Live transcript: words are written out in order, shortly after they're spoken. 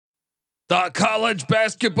The college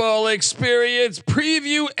basketball experience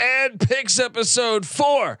preview and picks episode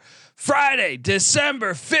 4, Friday,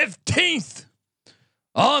 December 15th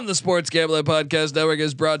on the Sports Gambling Podcast Network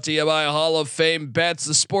is brought to you by Hall of Fame Bets,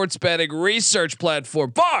 the sports betting research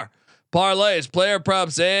platform for parlays, player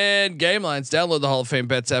props, and game lines. Download the Hall of Fame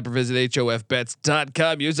Bets app or visit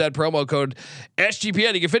hofbets.com. Use that promo code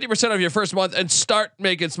SGPN to get 50% off your first month and start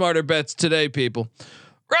making smarter bets today, people.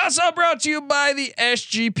 We're also brought to you by the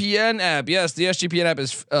SGPN app. Yes, the SGPN app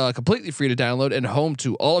is completely free to download and home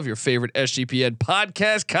to all of your favorite SGPN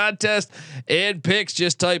podcast, contests, and picks.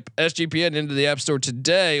 Just type SGPN into the App Store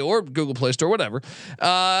today or Google Play Store, whatever,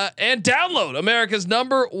 and download America's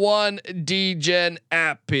 #1 DGen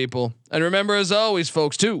app, people. And remember, as always,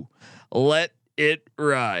 folks, to let it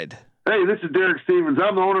ride. Hey, this is Derek Stevens.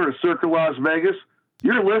 I'm the owner of Circa Las Vegas.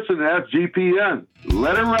 You're listening to SGPN.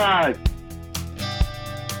 Let it ride.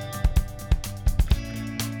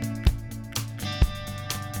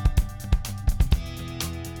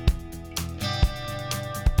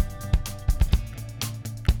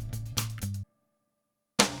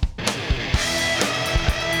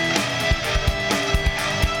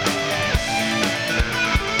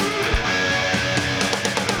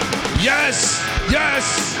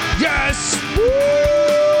 Yes. Woo!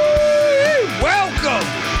 Welcome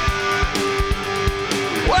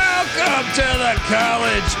to the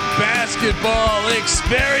college basketball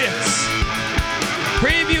experience.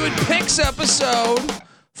 Preview and picks episode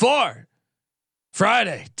 4,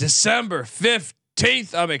 Friday, December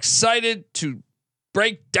 15th. I'm excited to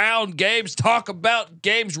break down games, talk about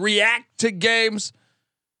games, react to games.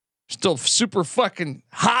 Still super fucking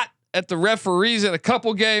hot at the referees in a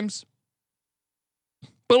couple games.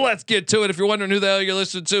 But let's get to it. If you're wondering who the hell you're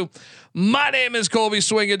listening to, my name is Colby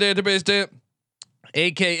Swinging Database Dan,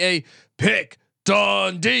 aka Pick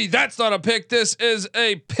Dundee. That's not a pick. This is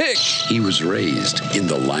a pick. He was raised in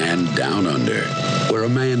the land down under, where a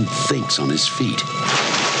man thinks on his feet,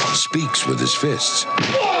 speaks with his fists,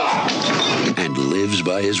 and lives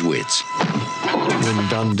by his wits. When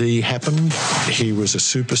Dundee happened, he was a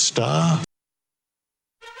superstar.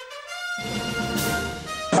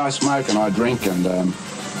 I smoke and I drink and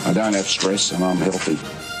I don't have stress and I'm healthy.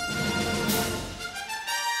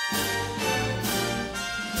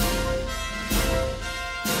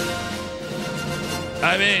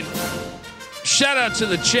 I mean, shout out to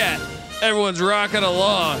the chat. Everyone's rocking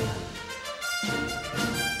along.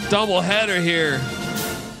 Double header here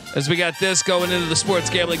as we got this going into the Sports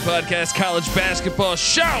Gambling Podcast College Basketball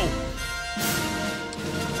Show.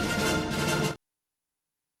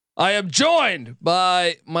 I am joined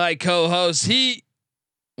by my co-host. He's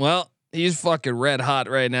fucking red hot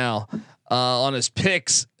right now on his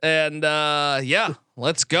picks. And yeah,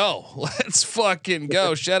 let's go. Let's fucking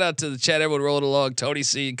go. Shout out to the chat. Everyone rolling along. Tony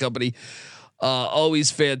C and company. Always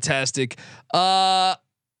fantastic.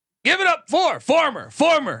 Give it up for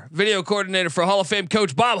former video coordinator for Hall of Fame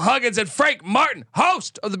coach Bob Huggins and Frank Martin,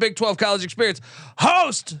 host of the Big 12 College Experience,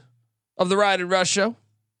 host of the Ryan and Rush Show.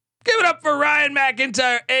 Give it up for Ryan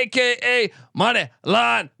McIntyre, aka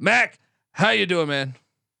Moneyline Mac. How you doing, man?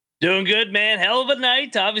 Doing good, man. Hell of a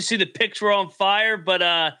night. Obviously, the picks were on fire, but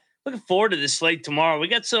looking forward to this slate tomorrow. We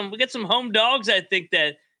got some home dogs. I think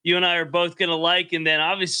that you and I are both gonna like, and then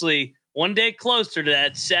obviously one day closer to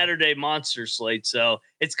that Saturday monster slate. So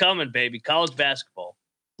it's coming, baby. College basketball.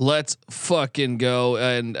 Let's fucking go.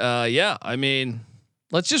 And yeah, I mean,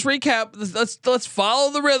 let's just recap. Let's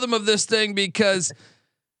follow the rhythm of this thing because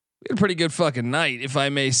we had a pretty good fucking night, if I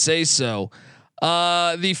may say so.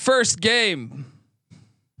 The first game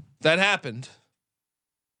that happened,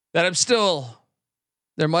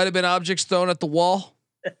 there might have been objects thrown at the wall.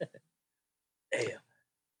 Damn.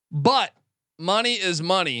 But money is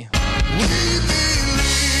money. We believe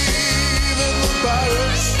in the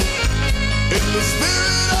pirates, in the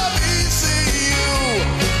spirit of ECU.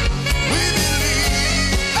 We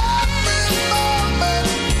believe every moment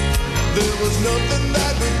there was nothing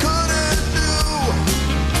that we couldn't do.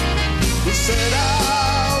 We set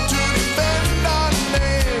out to defend our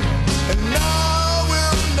name, and now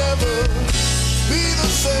we'll never be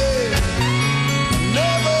the same.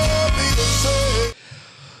 Never be the same.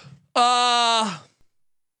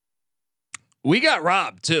 We got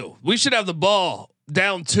robbed too. We should have the ball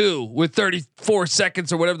down 2 with 34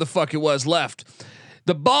 seconds or whatever the fuck it was left.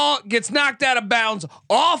 The ball gets knocked out of bounds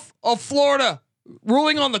off of Florida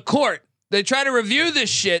ruling on the court. They try to review this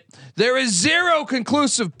shit. There is zero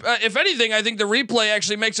conclusive. If anything, I think the replay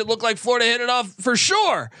actually makes it look like Florida hit it off for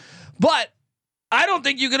sure. But I don't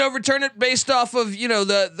think you could overturn it based off of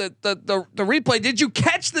the replay. Did you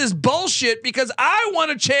catch this bullshit? Because I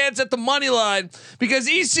want a chance at the money line because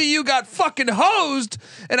ECU got fucking hosed,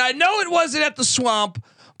 and I know it wasn't at the Swamp,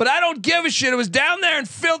 but I don't give a shit. It was down there in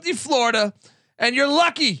filthy Florida, and you're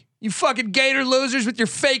lucky, you fucking Gator losers with your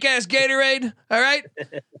fake ass Gatorade. All right,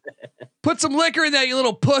 put some liquor in that, you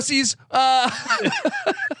little pussies.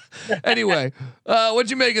 Anyway, what'd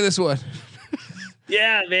you make of this one?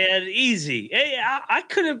 Yeah, man, easy. Hey, I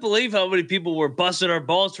couldn't believe how many people were busting our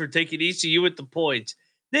balls for taking ECU with the points.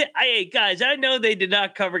 Hey, guys, I know they did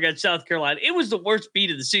not cover against South Carolina. It was the worst beat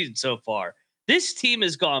of the season so far. This team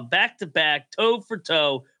has gone back to back, toe for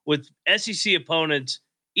toe with SEC opponents.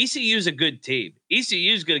 ECU is a good team.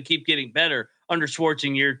 ECU is going to keep getting better under Schwartz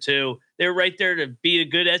in year 2. They're right there to beat a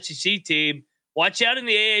good SEC team. Watch out in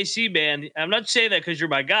the AAC, man. I'm not saying that because you're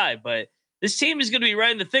my guy, but this team is going to be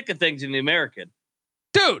right in the thick of things in the American.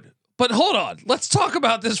 Dude, but hold on. Let's talk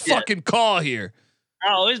about this fucking call here.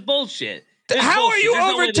 Oh, it's bullshit. How bullshit. are you There's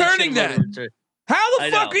no way they overturning should have that? overturned. How the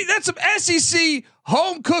I fuck? know. That's some SEC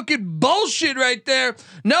home cooking bullshit right there.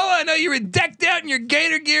 No, I know you were decked out in your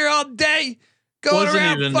Gator gear all day, going Wasn't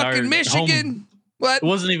around even fucking our Michigan. home- What? It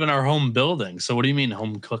wasn't even our home building. So what do you mean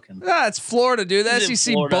home cooking? Ah, it's Florida, dude. It's in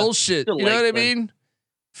SEC Florida. bullshit. It's You know what I Lakeland. mean?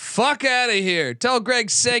 Fuck out of here. Tell Greg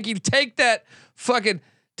Sankey to take that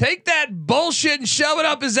bullshit and shove it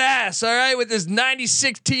up his ass. All right, with this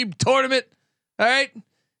 96 team tournament. All right.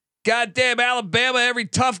 Goddamn Alabama, every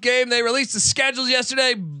tough game. They released the schedules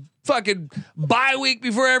yesterday. Fucking bye week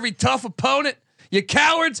before every tough opponent. You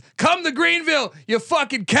cowards, come to Greenville. You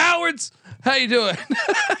fucking cowards. How you doing?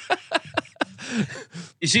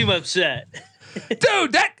 You seem upset.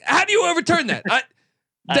 Dude, how do you overturn that? Those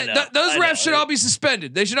I refs know. should all be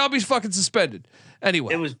suspended. They should all be fucking suspended.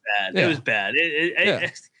 Anyway. It was bad. Yeah. It was bad. Yeah.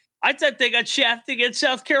 I thought they got shafted against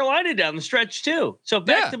South Carolina down the stretch too. So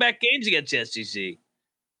back-to-back games against the SEC.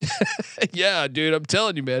 Yeah, dude, I'm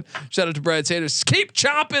telling you, man. Shout out to Brad Sanders. Keep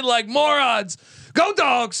chopping like morons. Go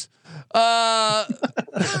Dogs.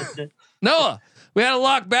 Noah, we had a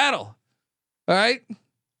lock battle. All right.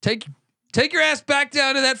 Take your ass back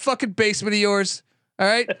down to that fucking basement of yours. All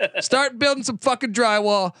right. Start building some fucking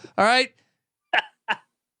drywall. All right.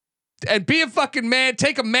 And be a fucking man.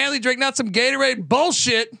 Take a manly drink, not some Gatorade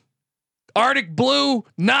bullshit. Arctic Blue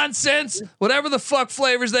nonsense. Whatever the fuck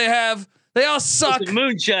flavors they have. They all suck. There's some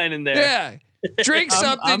moonshine in there. Yeah. Drink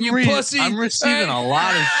something, you pussy. I'm receiving All right? a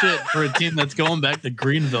lot of shit for a team that's going back to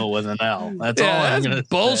Greenville with an L. That's all I'm that's gonna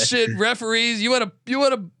bullshit. say. Referees, you want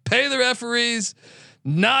to pay the referees.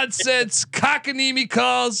 Nonsense, cockanimi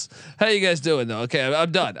calls. How you guys doing though? Okay,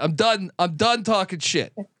 I'm done. I'm done talking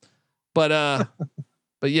shit. But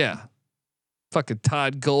yeah, fucking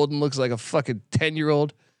Todd Golden looks like a fucking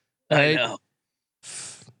 10-year-old. I know.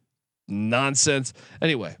 Nonsense.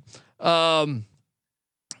 Anyway,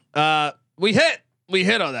 we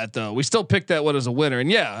hit on that though. We still picked that one as a winner,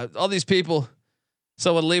 and yeah, all these people.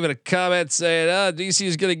 Someone leaving a comment saying, DC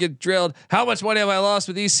is going to get drilled. How much money have I lost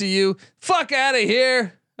with ECU? Fuck out of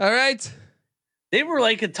here. All right. They were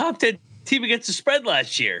like a top 10 team against the spread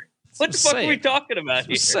last year. What the fuck are we talking about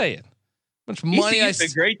here? I'm saying. How much money ECU's been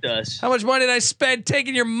great to us. How much money did I spend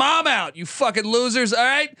taking your mom out? You fucking losers. All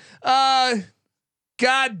right.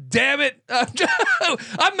 God damn it.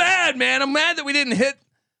 I'm mad, man. I'm mad that we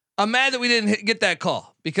didn't get that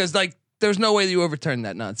call because like there's no way that you overturned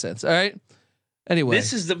that nonsense. All right. Anyway,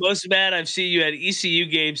 This is the most mad I've seen you at ECU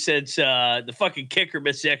game since the fucking kicker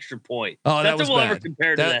missed the extra point. oh, that was Nothing will bad. ever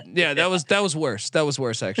compare to that. Yeah, that was worse. That was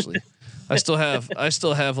worse actually. I still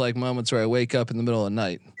have like moments where I wake up in the middle of the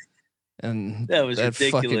night and That was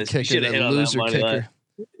ridiculous. fucking You kicker, should've hit that on that loser money kicker. line.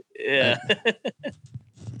 Yeah.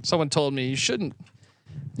 Someone told me you shouldn't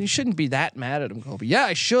be that mad at him, Kobe. Yeah,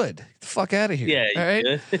 I should. Get the fuck out of here. Yeah. All right.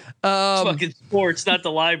 It's fucking sports, not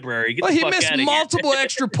the library. Get Well, the he fuck missed outta here. multiple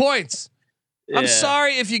extra points. I'm Yeah.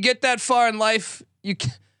 sorry if you get that far in life.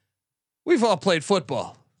 We've all played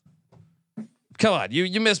football. Come on,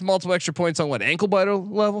 you missed multiple extra points on what, ankle biter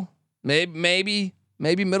level? Maybe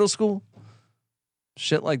middle school.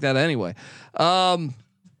 Shit like that. Anyway,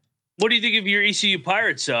 What do you think of your ECU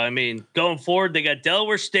Pirates? I mean, going forward, they got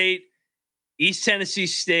Delaware State, East Tennessee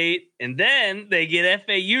State, and then they get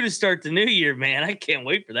FAU to start the new year. Man, I can't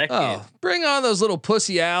wait for that game. bring on those little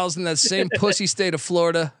pussy owls in that same pussy state of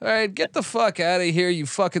Florida. All right, get the fuck out of here, you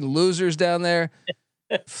fucking losers down there.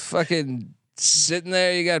 Fucking sitting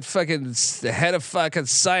there, you got fucking the head of fucking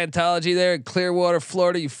Scientology there in Clearwater,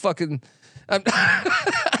 Florida. You fucking.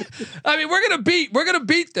 I mean, we're gonna beat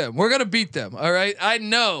them. We're gonna beat them. All right, I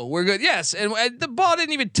know we're good. Yes, and the ball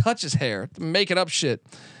didn't even touch his hair. Making up shit.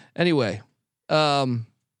 Anyway,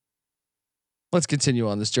 let's continue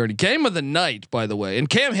on this journey. Game of the night, by the way, and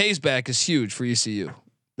Cam Hayes back is huge for ECU.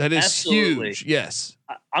 That is Absolutely. huge. Yes.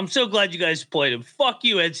 I'm so glad you guys played him. Fuck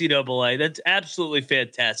you, NCAA. That's absolutely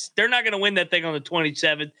fantastic. They're not going to win that thing on the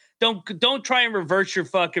 27th. Don't try and reverse your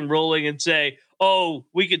fucking ruling and say, oh,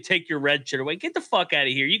 we could take your red shirt away. Get the fuck out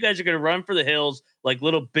of here. You guys are going to run for the hills like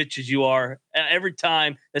little bitches you are every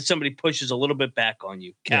time that somebody pushes a little bit back on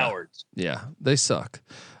you. Cowards. Yeah, they suck.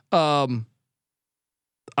 I'm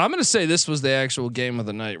going to say this was the actual game of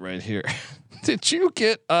the night right here. Did you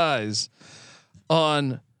get eyes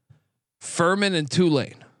on Furman and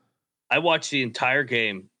Tulane? I watched the entire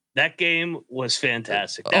game. That game was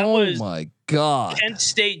fantastic. That was my God. Kent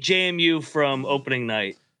State JMU from opening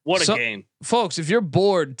night. What a game. Folks, if you're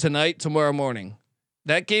bored tonight, tomorrow morning,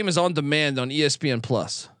 that game is on demand on ESPN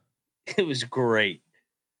Plus. It was great.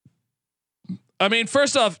 I mean,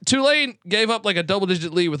 first off, Tulane gave up like a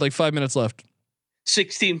double-digit lead with like 5 minutes left.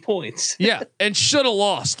 16 points. Yeah, and should have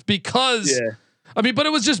lost because I mean, but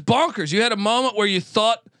it was just bonkers. You had a moment where you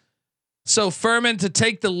thought Furman to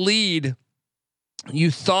take the lead,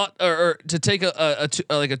 you thought or to take a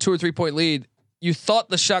 2 or 3 point lead, you thought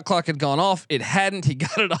the shot clock had gone off. It hadn't. He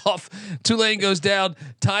got it off. Tulane goes down,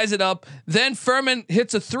 ties it up. Then Furman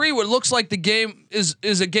hits a three where it looks like the game is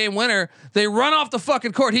a game winner. They run off the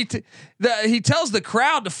fucking court. He tells the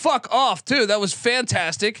crowd to fuck off too. That was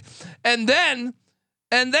fantastic. And then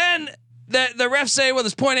the refs say, well,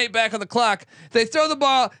 there's 0.8 back on the clock. They throw the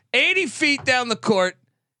ball 80 feet down the court.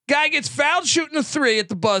 Guy gets fouled shooting a three at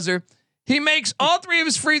the buzzer. He makes all three of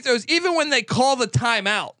his free throws, even when they call the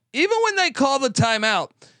timeout. I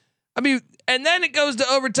mean, and then it goes to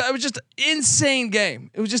overtime. It was just an insane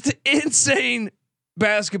game. It was just an insane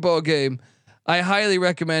basketball game. I highly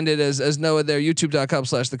recommend it as Noah there,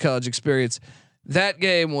 youtube.com/the college experience. That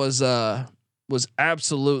game was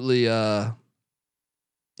absolutely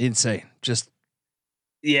insane. Just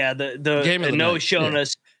the game of the Noah night. showing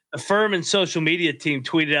us the Furman social media team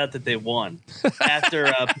tweeted out that they won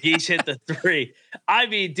after Geese hit the three. I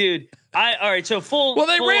mean, dude, all right. So Well,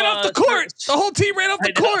 they ran off the court. The whole team ran off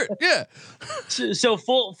the court. Yeah. So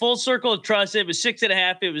full circle of trust. It was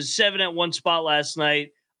 6.5. It was 7 at one spot last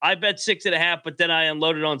night. I bet 6.5, but then I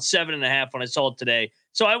unloaded on 7.5 when I saw it today.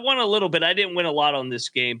 So I won a little bit. I didn't win a lot on this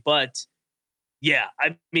game, but yeah,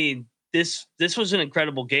 I mean, this was an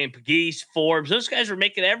incredible game. Pegues, Forbes, those guys were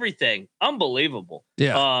making everything unbelievable.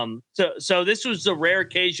 Yeah. So this was a rare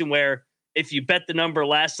occasion where if you bet the number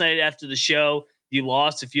last night after the show, you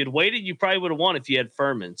lost. If you had waited, you probably would have won if you had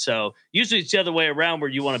Furman. So usually it's the other way around where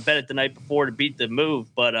you want to bet it the night before to beat the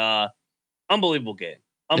move. But unbelievable game,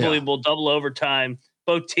 unbelievable double overtime.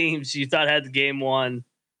 Both teams you thought had the game won.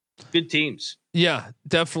 Good teams. Yeah,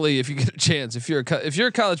 definitely. If you get a chance, if you're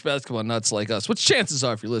a college basketball nuts like us, which chances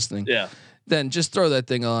are if you're listening, then just throw that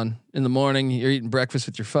thing on in the morning. You're eating breakfast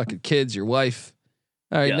with your fucking kids, your wife.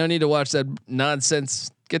 All right, no need to watch that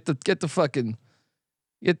nonsense. Get the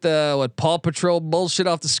Paw Patrol bullshit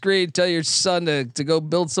off the screen. Tell your son to go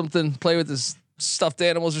build something, play with his stuffed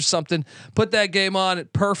animals or something. Put that game on.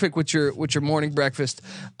 Perfect with your morning breakfast.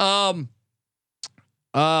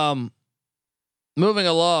 Moving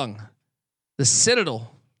along. The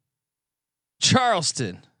Citadel,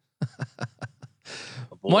 Charleston.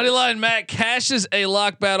 Moneyline Matt cashes a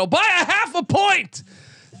lock battle by a 0.5 point.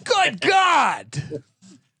 Good God.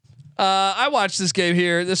 I watched this game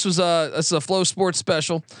here. This was a Flow Sports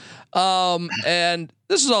special. And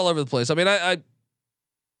this is all over the place. I mean, I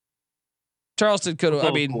Charleston could have,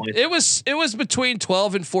 I mean, it was between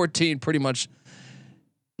 12 and 14 pretty much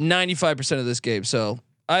 95% of this game. So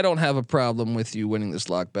I don't have a problem with you winning this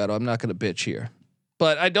lock battle. I'm not going to bitch here,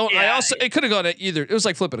 but I don't. Yeah, it could have gone at either. It was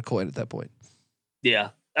like flipping a coin at that point.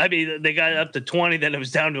 Yeah, I mean they got up to 20, then it was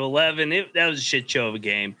down to 11. That was a shit show of a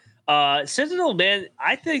game. Citadel, man,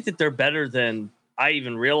 I think that they're better than I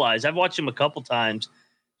even realized. I've watched them a couple times.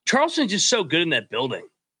 Charleston's just so good in that building.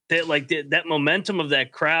 That momentum of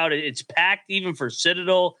that crowd. It's packed even for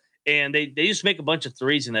Citadel, and they just make a bunch of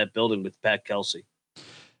threes in that building with Pat Kelsey.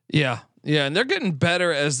 Yeah. Yeah, and they're getting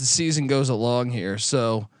better as the season goes along here.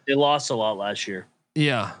 So they lost a lot last year.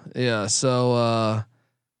 Yeah. So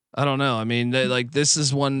I don't know. I mean, this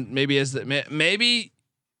is one maybe maybe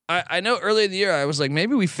I know early in the year I was like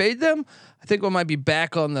maybe we fade them. I think we might be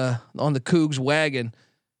back on the Cougs wagon.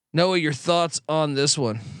 Noah, your thoughts on this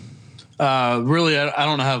one? Really, I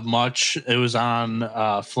don't have much. It was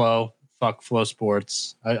on Flow. Fuck Flow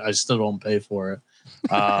Sports. I still don't pay for it.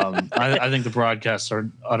 I think the broadcasts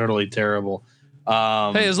are utterly terrible.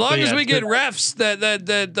 Hey, as long as we get refs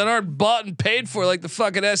that aren't bought and paid for like the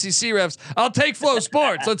fucking SEC refs, I'll take Flow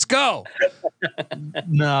Sports. Let's go.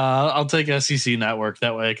 No, I'll take SEC Network.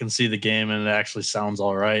 That way I can see the game and it actually sounds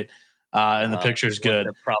all right. And the picture's good.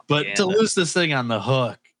 But to lose this thing on the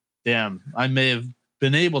hook, damn, I may have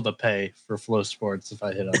been able to pay for Flow Sports if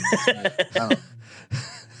I hit on this.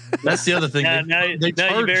 That's the other thing.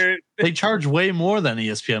 They charge way more than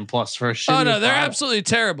ESPN Plus for a shit. Oh no, they're absolutely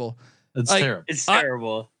terrible. It's terrible. It's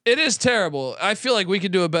terrible. It is terrible. I feel like we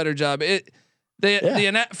could do a better job.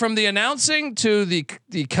 From the announcing to the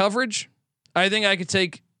coverage, I think I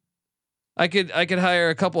could hire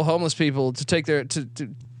a couple homeless people to take to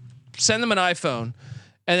send them an iPhone,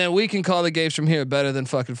 and then we can call the games from here better than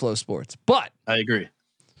fucking Flow Sports. But I agree.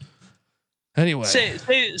 Anyway,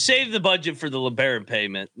 save the budget for the LeBaron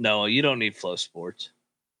payment. No, you don't need Flow Sports.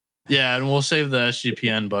 Yeah, and we'll save the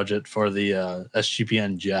SGPN budget for the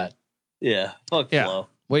SGPN jet. Yeah, fuck Flow.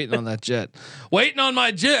 Waiting on that jet. Waiting on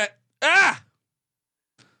my jet.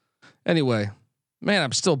 Anyway, man,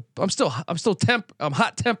 I'm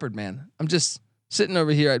hot tempered, man. I'm just sitting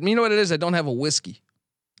over here. You know what it is? I don't have a whiskey.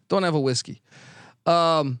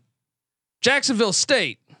 Jacksonville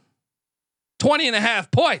State,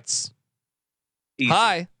 20.5 points. Easy.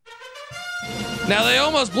 High. Now they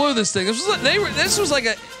almost blew this thing. This was like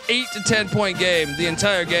a 8 to 10 point game the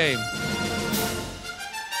entire game.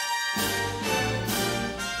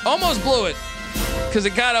 Almost blew it because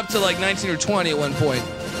it got up to like 19 or 20 at one point.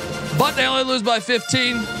 But they only lose by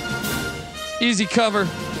 15. Easy cover.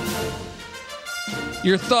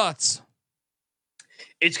 Your thoughts?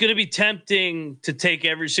 It's going to be tempting to take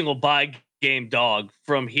every single bye game dog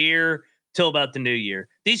from here till about the new year.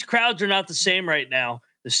 These crowds are not the same right now.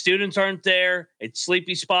 The students aren't there. It's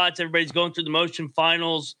sleepy spots. Everybody's going through the motion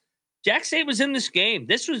finals. Jack State was in this game.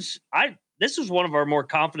 This was one of our more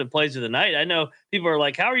confident plays of the night. I know people are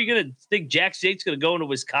like, how are you going to think Jack State's going to go into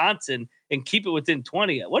Wisconsin and keep it within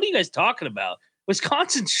 20? What are you guys talking about?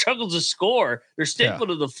 Wisconsin struggles to score. They're stapled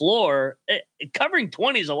to the floor. Covering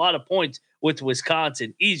 20 is a lot of points with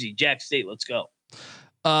Wisconsin. Easy, Jack State. Let's go.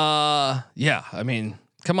 Yeah. I mean,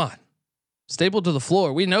 come on. Stapled to the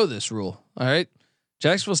floor. We know this rule. All right.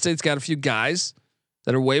 Jacksonville State's got a few guys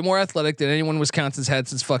that are way more athletic than anyone Wisconsin's had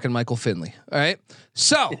since fucking Michael Finley. All right.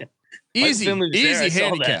 So easy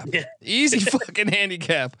handicap. Yeah. Easy fucking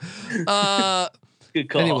handicap. Good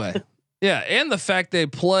call. Anyway. Yeah. And the fact they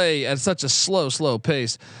play at such a slow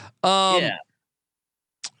pace. Grambling.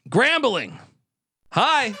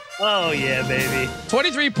 High. Oh yeah, baby.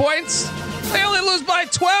 23 points. They only lose by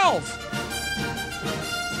 12.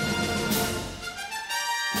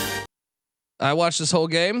 I watched this whole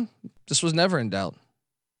game. This was never in doubt.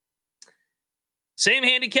 Same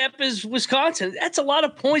handicap as Wisconsin. That's a lot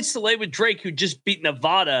of points to lay with Drake, who just beat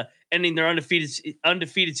Nevada, ending their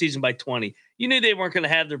undefeated season by 20. You knew they weren't going to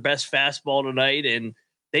have their best fastball tonight, and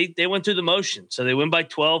they went through the motion. So they win by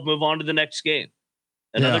 12, move on to the next game.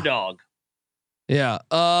 Another dog. Yeah.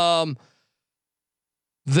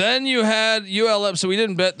 Then you had ULM. So we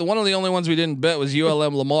didn't bet. One of the only ones we didn't bet was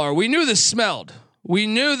ULM Lamar. We knew this smelled. We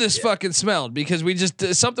knew this fucking smelled because we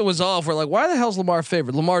just something was off. We're like, why the hell's Lamar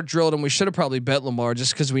favored? Lamar drilled him. We should have probably bet Lamar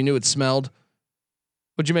just because we knew it smelled.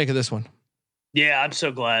 What'd you make of this one? Yeah, I'm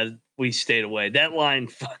so glad we stayed away. That line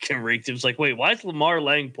fucking reeked. It was like, wait, why is Lamar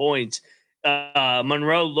laying points?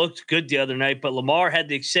 Monroe looked good the other night, but Lamar had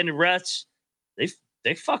the extended rests.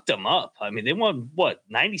 They fucked him up. I mean, they won what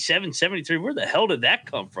 97-73. Where the hell did that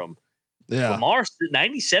come from? Yeah, Lamar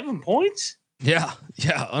 97 points. Yeah,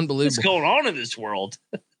 unbelievable. What's going on in this world?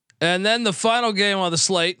 And then the final game on the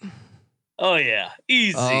slate. Oh yeah,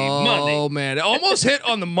 easy money. Oh man, it almost hit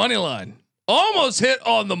on the money line.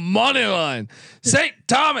 St.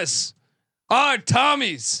 Thomas, our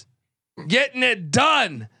Tommies, getting it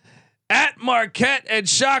done at Marquette and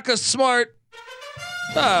Shaka Smart.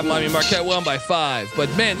 Miami Marquette won by 5,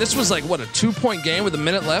 but man, this was like what a 2-point game with a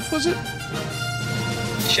minute left, was it?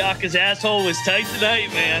 Shaka's asshole was tight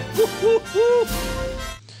tonight, man.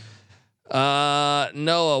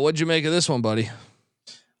 Noah, what'd you make of this one, buddy?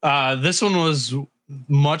 This one was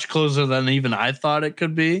much closer than even I thought it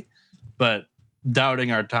could be, but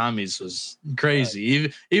doubting our Tommies was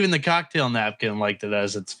crazy. Even the cocktail napkin liked it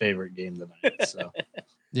as its favorite game tonight. So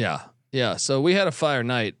yeah. So we had a fire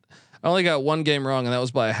night. I only got one game wrong, and that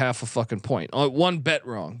was by a half a fucking point. One bet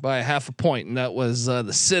wrong by a half a point, and that was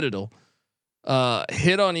the Citadel.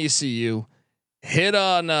 Hit on ECU, hit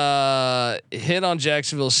on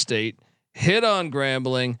Jacksonville State, hit on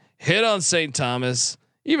Grambling, hit on St. Thomas,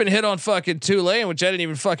 even hit on fucking Tulane, which I didn't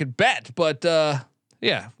even fucking bet. But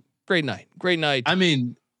yeah, great night. I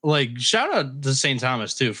mean, like shout out to St.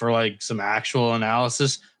 Thomas too for like some actual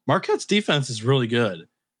analysis. Marquette's defense is really good,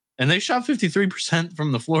 and they shot 53%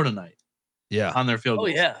 from the floor tonight. Yeah, on their field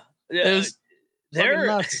goals. Oh yeah. They're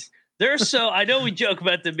nuts. they're so. I know we joke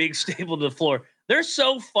about them being stable to the floor. They're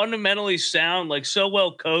so fundamentally sound, like so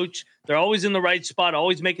well coached. They're always in the right spot,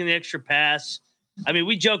 always making the extra pass. I mean,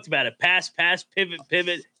 we joked about it: pass, pivot,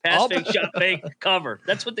 pass, fake, shot, fake, cover.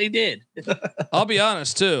 That's what they did. I'll be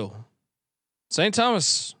honest too. St.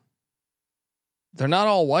 Thomas, they're not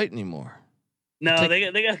all white anymore. No, they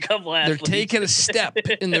got a couple athletes. They're taking a step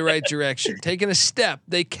in the right direction. Taking a step.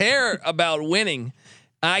 They care about winning.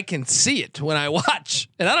 I can see it when I watch,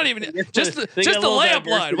 and I don't even just the layup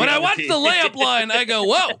line. When I watch the layup line, I go,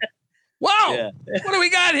 "Whoa, Yeah. What do we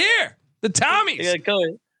got here? The Tommies."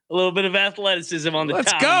 A little bit of athleticism on the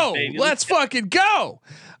Let's Tommies, go. baby. Let's fucking go.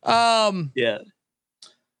 Yeah.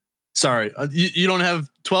 Sorry, you don't have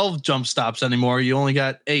 12 jump stops anymore. You only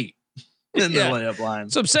got 8 in the layup line.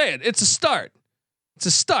 So I'm saying it's a start. It's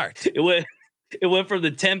a start. It went from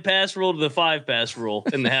the 10 pass rule to the 5 pass rule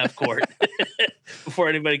in the half court before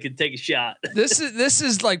anybody could take a shot. This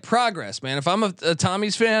is like progress, man. If I'm a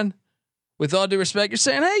Tommy's fan, with all due respect, you're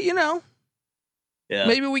saying, hey,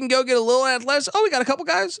 maybe we can go get a little athletics. Oh, we got a couple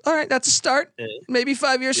guys. All right, that's a start. Yeah. Maybe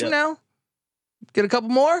 5 years from now, get a couple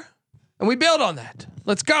more, and we build on that.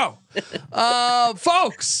 Let's go,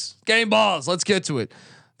 folks. Game balls. Let's get to it.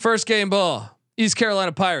 First game ball. East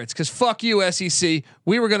Carolina Pirates, because fuck you, SEC.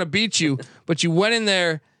 We were gonna beat you, but you went in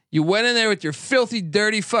there. You went in there with your filthy,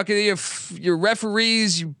 dirty fucking your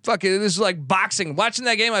referees. You fucking this is like boxing. Watching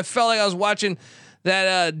that game, I felt like I was watching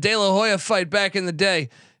that De La Hoya fight back in the day.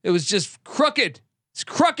 It was just crooked. It's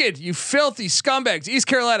crooked. You filthy scumbags. East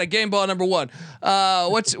Carolina game ball number 1.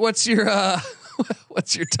 What's your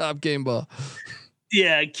what's your top game ball?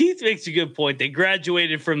 Yeah, Keith makes a good point. They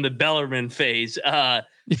graduated from the Bellarmine phase.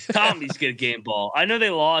 Tommy's get a game ball. I know they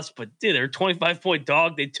lost, but dude, they're a 25-point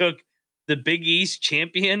dog. They took the Big East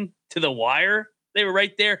champion to the wire. They were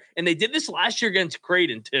right there, and they did this last year against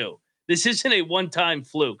Creighton too. This isn't a one-time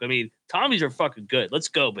fluke. I mean, Tommy's are fucking good. Let's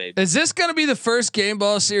go, baby. Is this going to be the first game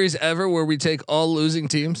ball series ever where we take all losing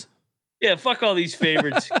teams? Yeah, fuck all these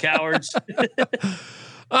favorites, cowards.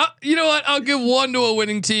 You know what? I'll give one to a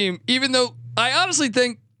winning team, even though I honestly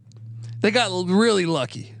think they got really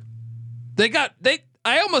lucky.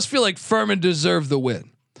 I almost feel like Furman deserved the win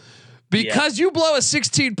because you blow a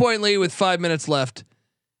 16-point lead with 5 minutes left.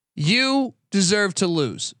 You deserve to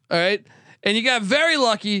lose. All right. And you got very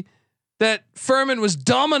lucky that Furman was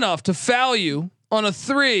dumb enough to foul you on a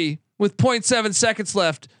 3 with 0.7 seconds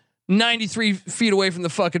left, 93 feet away from the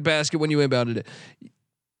fucking basket when you inbounded it.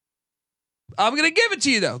 I'm going to give it to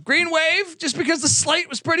you though. Green wave, just because the slate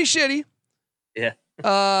was pretty shitty. Yeah.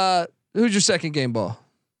 Who's your second game ball?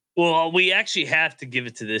 Well, we actually have to give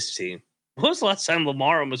it to this team. When was the last time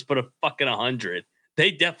Lamar almost put a fucking 100?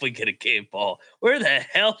 They definitely get a game ball. Where the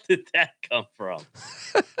hell did that come from?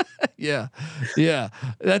 Yeah,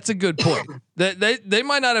 that's a good point. They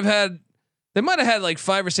might not have had. They might have had like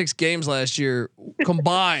 5 or 6 games last year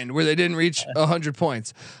combined where they didn't reach 100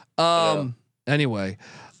 points. Anyway,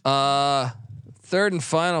 third and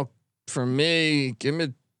final for me. Give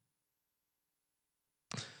me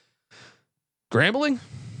Grambling.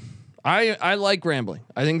 I like Grambling.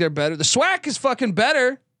 I think they're better. The SWAC is fucking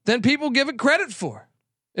better than people give it credit for.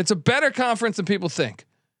 It's a better conference than people think.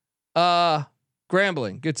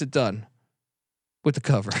 Grambling gets it done with the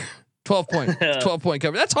cover. 12 point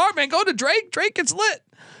cover. That's hard, man. Go to Drake. Drake gets lit.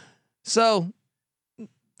 So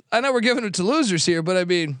I know we're giving it to losers here, but I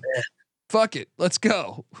mean, fuck it. Let's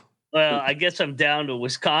go. Well, I guess I'm down to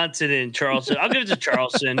Wisconsin and Charleston. I'll give it to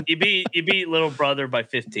Charleston. You beat Little Brother by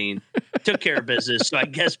 15. Took care of business. So I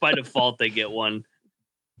guess by default they get one.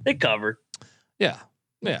 They covered. Yeah.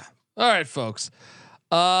 All right, folks.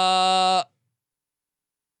 Now,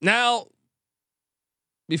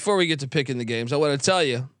 before we get to picking the games, I want to tell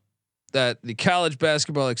you that the college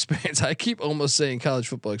basketball experience, I keep almost saying college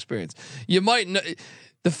football experience. You might know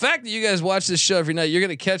the fact that you guys watch this show every night, you're going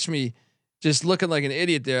to catch me just looking like an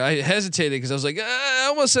idiot there. I hesitated because I was like, I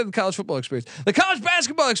almost said the college football experience. The college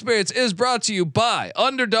basketball experience is brought to you by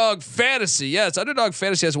Underdog Fantasy. Yes, Underdog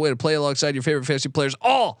Fantasy has a way to play alongside your favorite fantasy players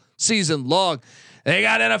all season long. They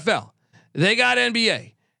got NFL. They got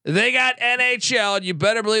NBA. They got NHL. And you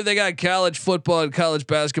better believe they got college football and college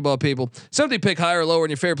basketball, people. Simply pick higher or lower in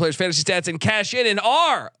your favorite players' fantasy stats and cash in. And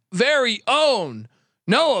our very own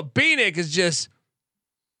Noah Beanick is just...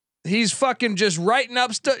 He's fucking just writing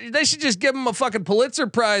up stuff. They should just give him a fucking Pulitzer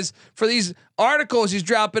Prize for these articles he's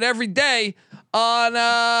dropping every day on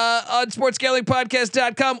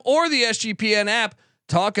sportsgamblingpodcast.com or the SGPN app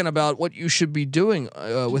talking about what you should be doing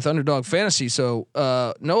with Underdog Fantasy. So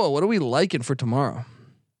Noah, what are we liking for tomorrow?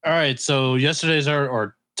 All right. So yesterday's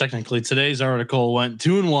or technically today's article went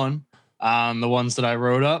 2-1 on the ones that I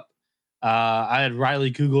wrote up. I had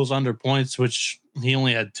Riley Kugels under points, which he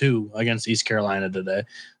only had 2 against East Carolina today.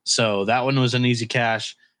 So that one was an easy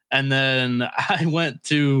cash. And then I went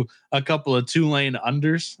to a couple of Tulane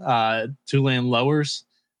unders, Tulane lowers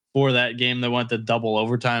for that game that went to double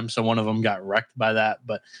overtime. So one of them got wrecked by that,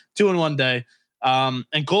 but 2 in one day.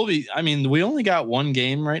 And Colby, I mean, we only got one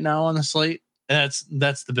game right now on the slate. And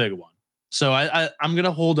that's the big one. So I'm going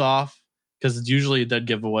to hold off because it's usually a dead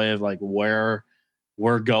giveaway of like where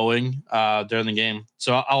we're going during the game.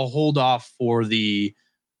 So I'll hold off for the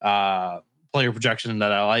player projection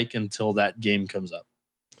that I like until that game comes up.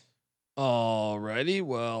 Alrighty.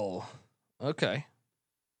 Well, okay,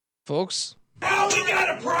 folks. Now we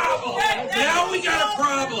got a problem.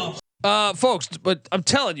 Folks, but I'm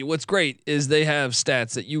telling you, what's great is they have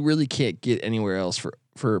stats that you really can't get anywhere else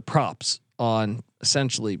for props on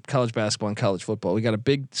essentially college basketball and college football. We got a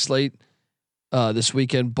big slate this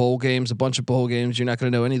weekend, bowl games, a bunch of bowl games. You're not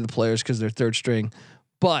going to know any of the players because they're third string,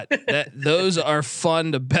 but those are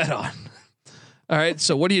fun to bet on. All right,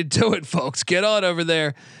 so what are you doing, folks? Get on over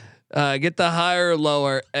there, get the higher or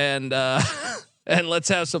lower, and let's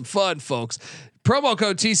have some fun, folks. Promo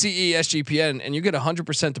code TCE SGPN, and you get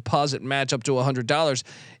 100% deposit match up to $100.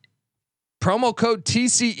 Promo code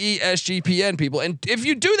TCE SGPN, people. And if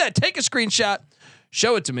you do that, take a screenshot,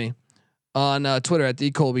 show it to me on Twitter at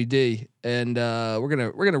 @TheColbyD, and we're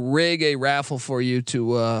gonna rig a raffle for you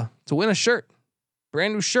to win a shirt,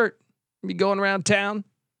 brand new shirt. Be going around town,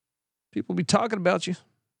 people be talking about you.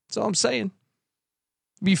 That's all I'm saying.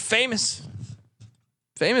 Be famous.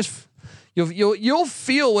 You'll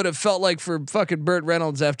feel what it felt like for fucking Burt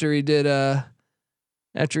Reynolds after he did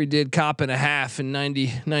Cop and a Half in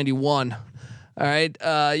 91. All right.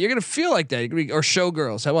 You're going to feel like that. Or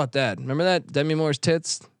Showgirls. How about that? Remember that? Demi Moore's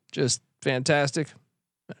tits? Just fantastic.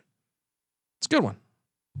 It's a good one.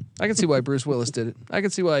 I can see why Bruce Willis did it. I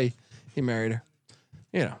can see why he married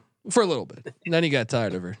her, for a little bit. And then he got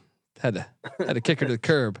tired of her. Had to kick her to the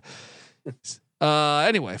curb.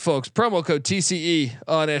 Anyway, folks, promo code TCE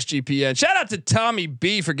on SGPN. Shout out to Tommy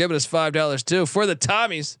B for giving us $5 too for the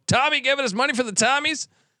Tommies. Tommy giving us money for the Tommies.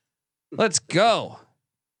 Let's go.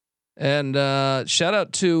 And shout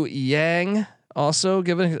out to Yang also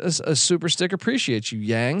giving us a super sticker. Appreciate you,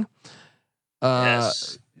 Yang.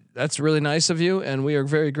 Yes. That's really nice of you, and we are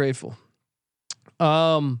very grateful.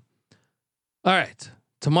 All right,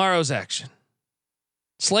 tomorrow's action.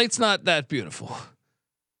 Slate's not that beautiful.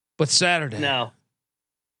 But Saturday,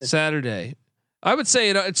 Saturday, I would say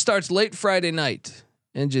it starts late Friday night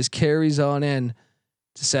and just carries on in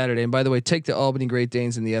to Saturday. And by the way, take the Albany Great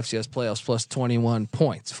Danes in the FCS playoffs plus 21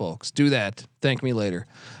 points, folks. Do that. Thank me later.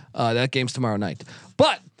 That game's tomorrow night.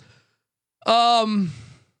 But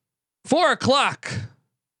 4:00.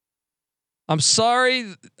 I'm sorry.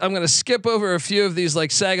 I'm going to skip over a few of these,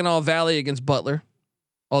 like Saginaw Valley against Butler,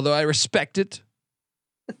 although I respect it.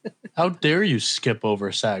 How dare you skip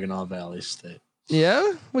over Saginaw Valley State?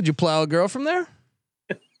 Yeah, would you plow a girl from there?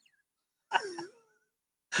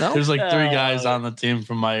 No, there's like 3 guys on the team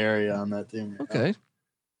from my area on that team. Okay,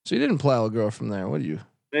 so you didn't plow a girl from there. What do you?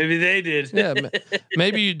 Maybe they did. Yeah,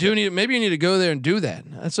 maybe you do need. Maybe you need to go there and do that.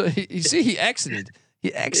 That's what you see. He exited.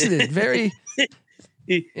 Very.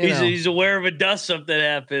 He's aware of a dust something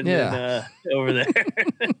happened. Yeah. Over there.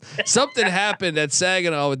 Something happened at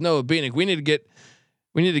Saginaw with Noah Beanick. We need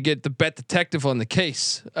to get the bet detective on the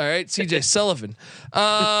case. All right, CJ Sullivan.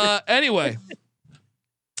 Anyway,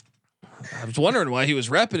 I was wondering why he was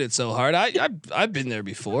repping it so hard. I've been there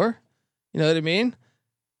before. You know what I mean?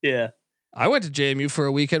 Yeah. I went to JMU for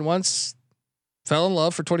a weekend once, fell in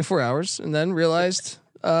love for 24 hours, and then realized.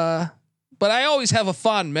 But I always have a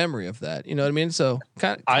fond memory of that. You know what I mean? So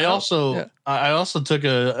I also took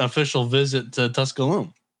an official visit to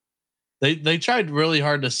Tuscaloosa. They tried really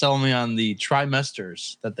hard to sell me on the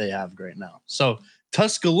trimesters that they have right now. So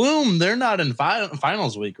Tuscaloosa, they're not in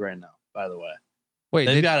finals week right now, by the way. Wait,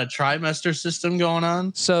 they've got a trimester system going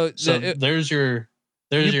on. So there's your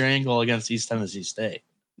angle against East Tennessee State.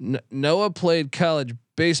 Noah played college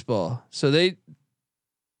baseball, so they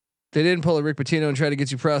didn't pull a Rick Pitino and try to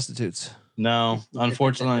get you prostitutes. No,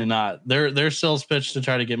 unfortunately not. Their sales pitch to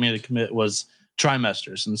try to get me to commit was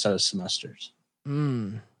trimesters instead of semesters.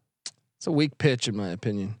 It's a weak pitch, in my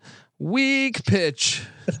opinion. Weak pitch.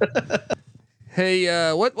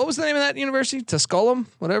 Hey, what was the name of that university? Tusculum,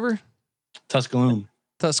 whatever. Tuscaloosa.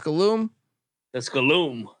 Tuscaloosa.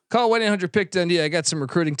 Call 1-800-PICK-DUNDEE. I got some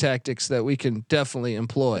recruiting tactics that we can definitely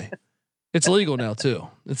employ. It's legal now too.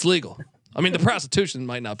 It's legal. I mean, the prostitution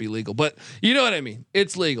might not be legal, but you know what I mean.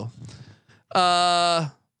 It's legal.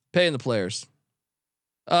 Paying the players.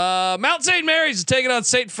 Mount St. Mary's is taking on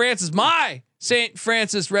St. Francis. My St.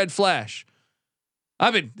 Francis Red Flash.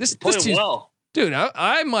 I mean, this team, well. dude.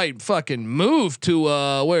 I might fucking move to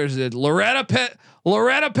where is it? Loretta,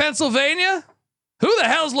 Pennsylvania. Who the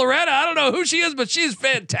hell's Loretta? I don't know who she is, but she's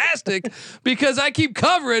fantastic because I keep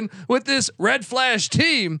covering with this Red Flash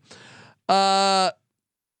team. They're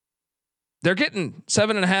getting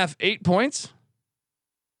 7.5, 8 points.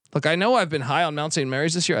 Look, I know I've been high on Mount St.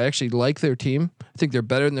 Mary's this year. I actually like their team. I think they're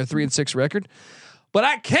better than their 3-6 record, but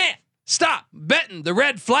I can't stop betting the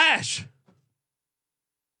Red Flash.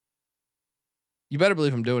 You better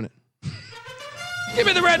believe I'm doing it. Give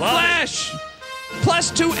me the Red Flash.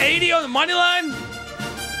 Plus 280 on the money line.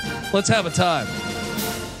 Let's have a time.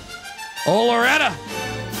 Oh, Loretta,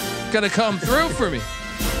 gonna come through for me.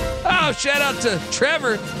 Oh, shout out to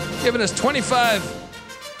Trevor giving us 25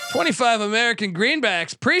 American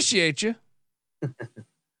greenbacks. Appreciate you.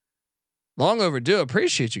 Long overdue.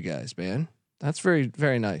 Appreciate you guys, man. That's very,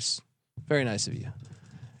 very nice. Very nice of you.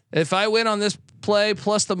 If I win on this play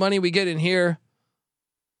plus the money we get in here,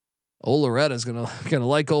 old Loretta's gonna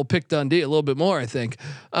like old Pick Dundee a little bit more, I think.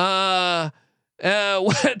 What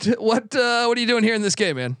are you doing here in this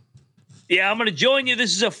game, man? Yeah, I'm going to join you.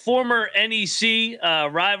 This is a former NEC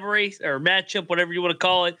rivalry or matchup, whatever you want to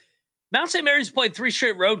call it. Mount St. Mary's played 3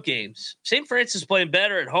 straight road games. St. Francis playing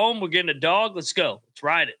better at home. We're getting a dog. Let's go. Let's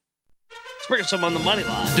ride it. Let's bring some on the money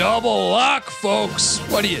line. Double lock, folks.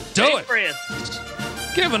 What are you doing? St. Francis.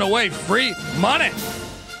 Giving away free money.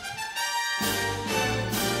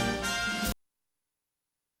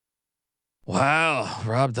 Wow,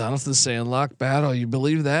 Rob Donaldson saying lock battle. You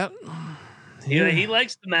believe that? Yeah, he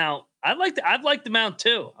likes the Mount. I'd like the Mount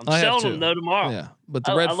too. I'm selling them though tomorrow. Yeah, but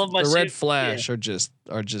the Red Flash are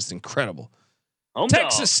just incredible. Home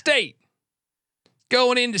Texas dog. State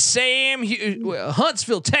going into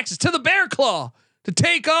Huntsville, Texas, to the Bear Claw to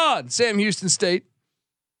take on Sam Houston State.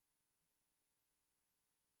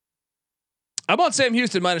 I'm on Sam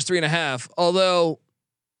Houston minus 3.5, although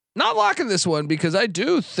not locking this one because I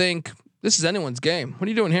do think this is anyone's game. What are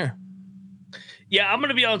you doing here? Yeah, I'm going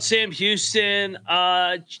to be on Sam Houston.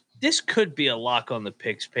 This could be a lock on the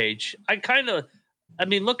picks page.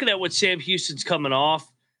 Looking at what Sam Houston's coming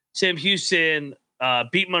off, Sam Houston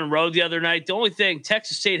beat Monroe the other night. The only thing,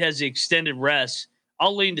 Texas State has the extended rest.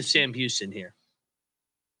 I'll lean to Sam Houston here.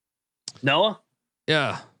 Noah?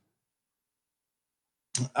 Yeah.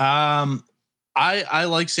 I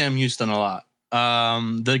like Sam Houston a lot.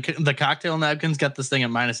 The cocktail napkins got this thing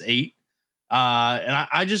at -8. And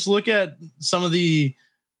I just look at some of the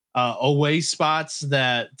away spots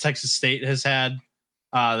that Texas State has had.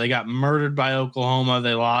 They got murdered by Oklahoma.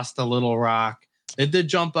 They lost to Little Rock. They did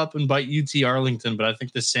jump up and bite UT Arlington, but I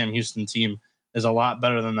think this Sam Houston team is a lot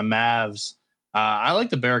better than the Mavs. I like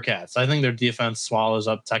the Bearcats. I think their defense swallows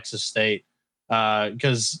up Texas State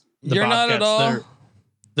because You're not at all.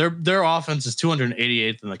 Their offense is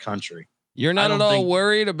 288th in the country. You're not at all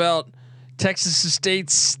worried about Texas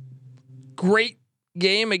State's great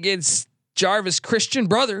game against Jarvis Christian,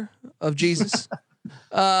 brother of Jesus.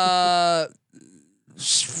 What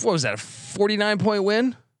was that? A 49-point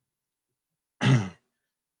win? I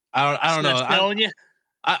don't know.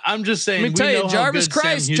 I'm just saying. Let me tell you,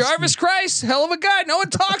 Jarvis Christ, hell of a guy. No one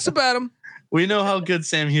talks about him. We know how good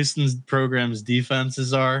Sam Houston's program's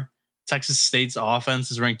defenses are. Texas State's offense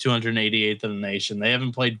is ranked 288th in the nation. They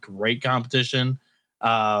haven't played great competition.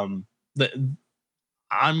 I'm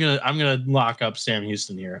gonna lock up Sam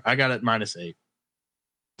Houston here. I got it -8.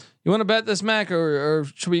 You want to bet this, Mac, or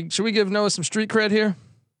should we give Noah some street cred here?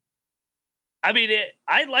 I mean,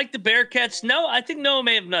 I like the Bearcats. No, I think Noah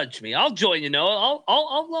may have nudged me. I'll join you, Noah.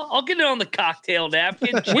 I'll get it on the cocktail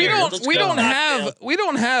napkin. we don't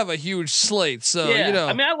have a huge slate, so yeah. you know.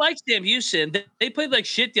 I mean, I like Sam Houston. They played like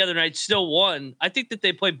shit the other night, still won. I think that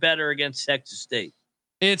they played better against Texas State.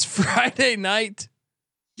 It's Friday night.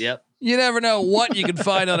 Yep. You never know what you can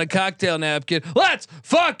find on a cocktail napkin. Let's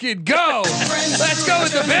fucking go. Let's go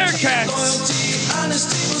with the Bearcats.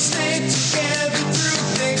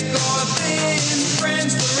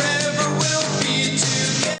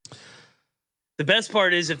 The best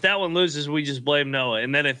part is if that one loses, we just blame Noah,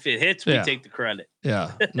 and then if it hits, we take the credit.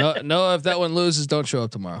 Yeah. No. If that one loses, don't show up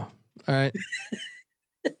tomorrow. All right.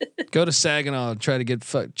 Go to Saginaw and try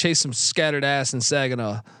to chase some scattered ass in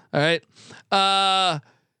Saginaw. All right.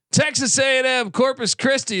 Texas A&M Corpus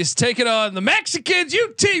Christi is taking on the Mexicans,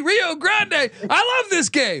 UT Rio Grande. I love this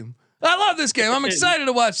game. I'm excited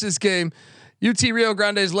to watch this game. UT Rio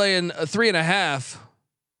Grande is laying 3.5.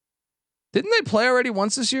 Didn't they play already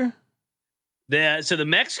once this year? So the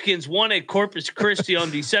Mexicans won at Corpus Christi on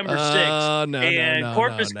December 6th.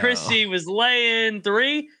 Corpus Christi was laying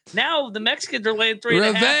 3. Now the Mexicans are laying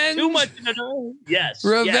 3.5. Too much in a row. Yes.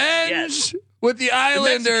 Revenge with the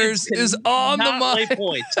Islanders is on the mind.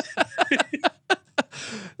 Points.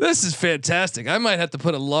 This is fantastic. I might have to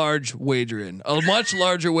put a large wager in, a much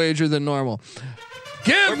larger wager than normal.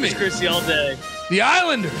 Give me Corpus Christi all day. The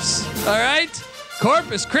Islanders. All right.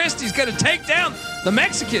 Corpus Christi's going to take down the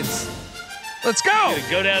Mexicans. Let's go.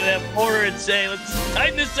 Go down to that border and say, let's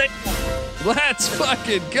tighten this thing. Let's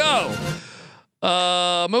fucking go.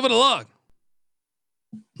 Moving along.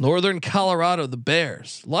 Northern Colorado, the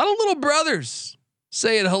Bears. A lot of little brothers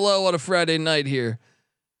saying hello on a Friday night here.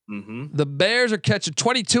 Mm-hmm. The Bears are catching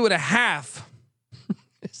 22.5.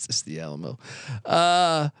 Is this the Alamo?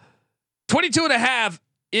 22.5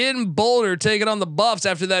 in Boulder, taking on the Buffs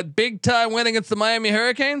after that big time win against the Miami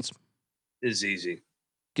Hurricanes. Is easy.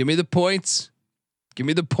 Give me the points. Give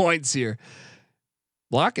me the points here.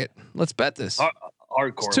 Block it. Let's bet this.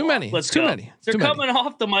 Hardcore. It's too many. Let's too go. many. They're coming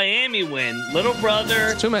off the Miami win. Little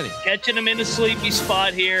brother. It's too many. Catching them in a sleepy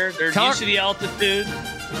spot here. They're used to the altitude.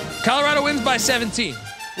 Colorado wins by 17.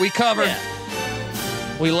 We cover. Yeah.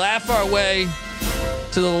 We laugh our way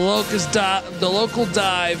to the local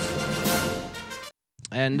dive.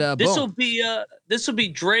 And this will be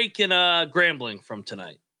Drake and Grambling from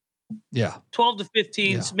tonight. Yeah. 12 to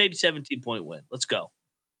 15, maybe 17-point win. Let's go.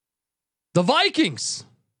 The Vikings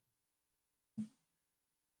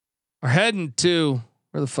are heading to,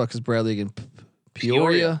 where the fuck is Bradley again?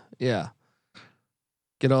 Peoria. Yeah.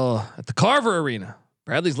 Get all at the Carver Arena.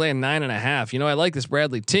 Bradley's laying 9.5. You know, I like this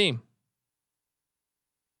Bradley team,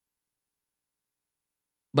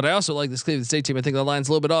 but I also like this Cleveland State team. I think the line's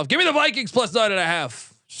a little bit off. Give me the Vikings plus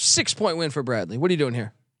 9.5. 6-point win for Bradley. What are you doing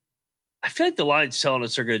here? I feel like the line's telling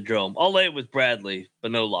us they're going to drill him. I'll lay it with Bradley,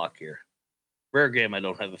 but no lock here. Rare game. I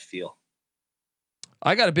don't have a feel.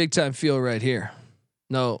 I got a big time feel right here.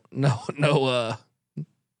 No. Yeah.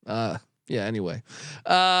 Anyway.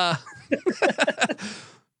 Did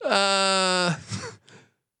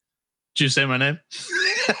you say my name?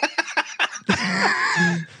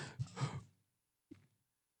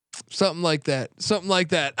 Something like that.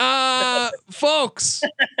 Folks.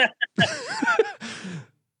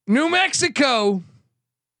 New Mexico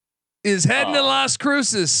is heading to Las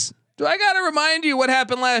Cruces. Do I got to remind you what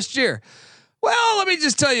happened last year? Well, let me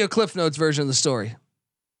just tell you a Cliff Notes version of the story.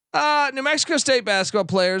 New Mexico State basketball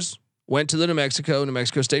players went to the New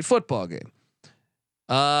Mexico State football game.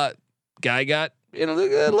 Guy got a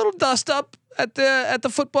little dust up at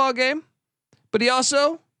the football game, but he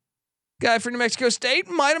also, guy from New Mexico State,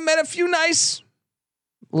 might have met a few nice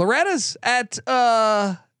Lorettas at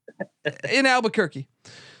in Albuquerque.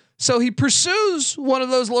 So he pursues one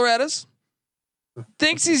of those Lorettas,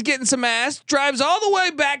 thinks he's getting some ass, drives all the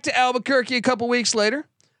way back to Albuquerque a couple weeks later,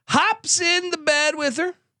 hops in the bed with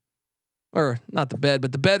her, or not the bed,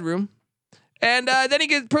 but the bedroom. And then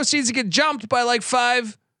he proceeds to get jumped by like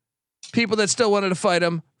 5 people that still wanted to fight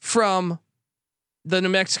him from the New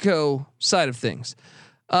Mexico side of things.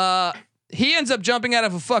 He ends up jumping out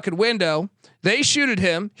of a fucking window. They shoot at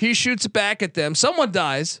him. He shoots back at them. Someone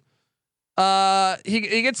dies.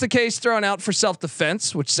 He gets the case thrown out for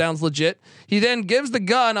self-defense, which sounds legit. He then gives the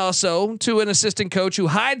gun also to an assistant coach who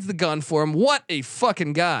hides the gun for him. What a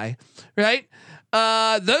fucking guy, right?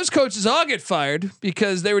 Those coaches all get fired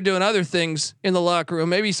because they were doing other things in the locker room.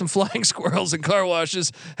 Maybe some flying squirrels and car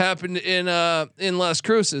washes happened in Las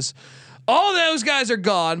Cruces. All those guys are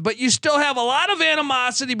gone, but you still have a lot of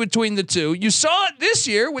animosity between the two. You saw it this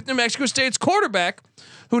year with New Mexico State's quarterback,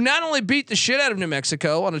 who not only beat the shit out of New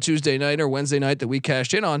Mexico on a Tuesday night or Wednesday night that we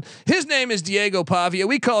cashed in on. His name is Diego Pavia.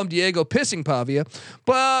 We call him Diego Pissing Pavia,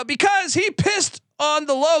 but because he pissed on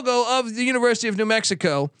the logo of the University of New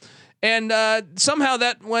Mexico. And somehow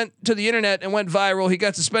that went to the internet and went viral. He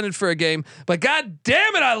got suspended for a game, but God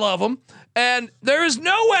damn it, I love him. And there is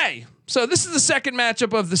no way. So this is the second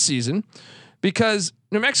matchup of the season because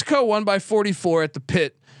New Mexico won by 44 at the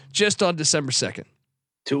Pit just on December 2nd.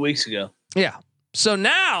 2 weeks ago. Yeah. So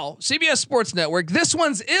now CBS Sports Network, this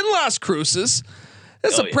one's in Las Cruces.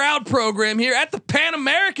 This is a proud program here at the Pan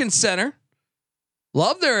American Center.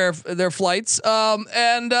 Love their flights.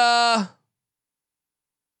 And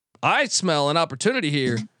I smell an opportunity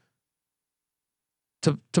here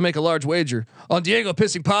to make a large wager on Diego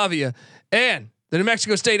Pissing Pavia and the New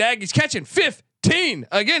Mexico State Aggies catching 15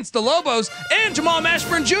 against the Lobos, and Jamal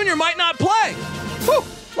Mashburn Jr. might not play. Whew,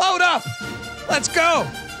 load up. Let's go.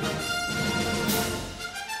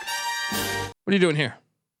 What are you doing here?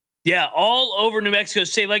 Yeah, all over New Mexico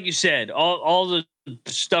State, like you said, all the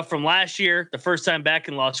stuff from last year, the first time back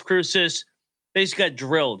in Las Cruces. They just got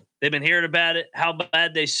drilled. They've been hearing about it, how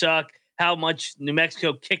bad they suck, how much New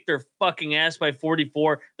Mexico kicked their fucking ass by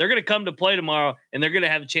 44. They're going to come to play tomorrow, and they're going to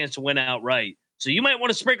have a chance to win outright. So you might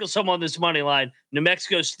want to sprinkle some on this money line. New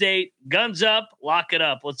Mexico State, guns up, lock it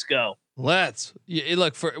up. Let's go. Look,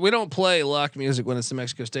 we don't play lock music when it's New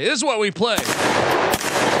Mexico State. This is what we play.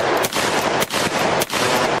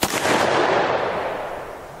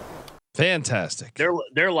 Fantastic.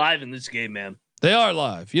 They're live in this game, man. They are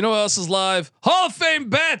live. You know what else is live? Hall of Fame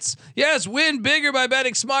bets. Yes, win bigger by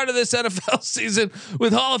betting smarter this NFL season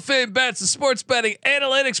with Hall of Fame bets, the sports betting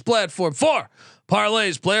analytics platform for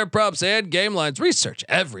parlays, player props, and game lines. Research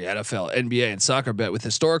every NFL, NBA, and soccer bet with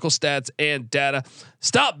historical stats and data.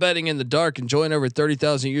 Stop betting in the dark and join over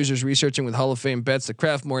 30,000 users researching with Hall of Fame bets to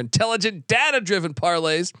craft more intelligent, data-driven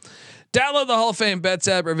parlays. Download the Hall of Fame Bets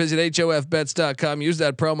app or visit HOFBets.com. Use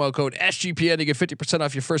that promo code SGPN to get 50%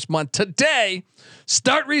 off your first month today.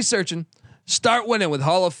 Start researching. Start winning with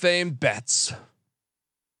Hall of Fame Bets.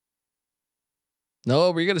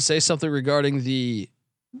 Noah, were you going to say something regarding the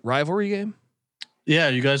rivalry game? Yeah,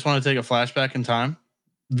 you guys want to take a flashback in time?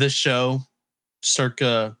 This show,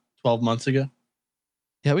 circa 12 months ago.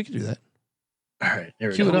 Yeah, we can do that. All right, here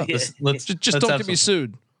we Cue go. it up. Let's Just don't get me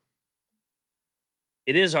sued.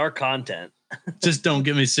 It is our content. Just don't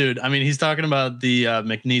get me sued. I mean, he's talking about the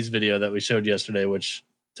McNeese video that we showed yesterday, which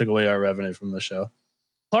took away our revenue from the show.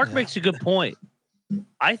 Clark makes a good point.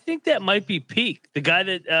 I think that might be Peak, the guy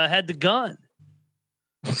that had the gun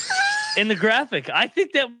in the graphic. I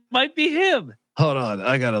think that might be him. Hold on,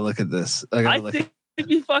 I gotta look at this. I think it'd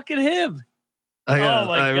be fucking him.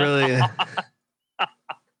 Really.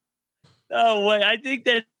 No way. I think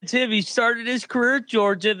that's him. He started his career at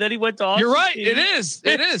Georgia, then he went to Austin. You're right. State. It is.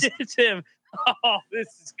 It's him. Oh, this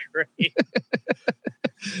is great.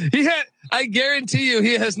 I guarantee you,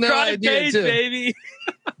 he has no idea too. Baby.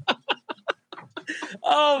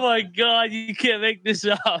 Oh my God, you can't make this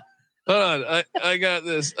up. Hold on, I got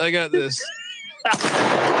this.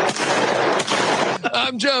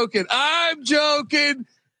 I'm joking.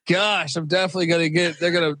 Gosh, I'm definitely gonna get.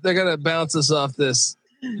 They're gonna bounce us off this,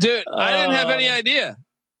 dude. I didn't have any idea.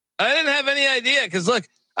 Because look,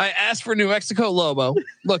 I asked for New Mexico Lobo.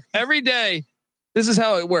 Look, every day, this is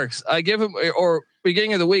how it works. I give him, or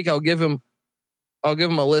beginning of the week, I'll give him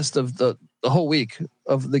a list of the whole week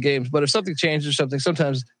of the games. But if something changes or something,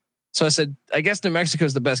 sometimes. So I said, I guess New Mexico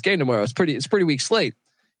is the best game tomorrow. It's pretty weak slate.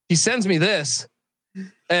 He sends me this,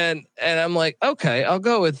 and I'm like, okay, I'll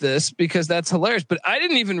go with this because that's hilarious. But I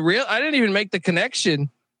didn't even make the connection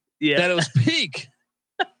that it was Peak.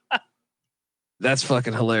 That's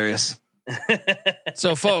fucking hilarious.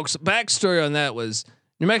 So, folks, backstory on that was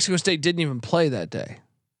New Mexico State didn't even play that day.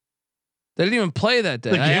 They didn't even play that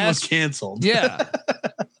day. The game was canceled. Yeah.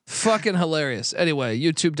 Fucking hilarious. Anyway,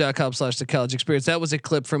 youtube.com/the college experience. That was a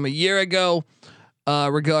clip from a year ago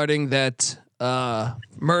regarding that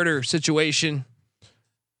murder situation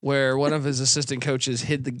where one of his assistant coaches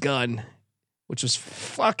hid the gun, which was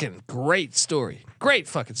fucking great story. Great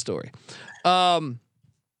fucking story.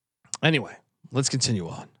 Anyway, let's continue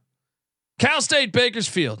on. Cal State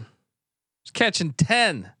Bakersfield was catching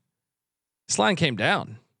 10. This line came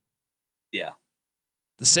down. Yeah.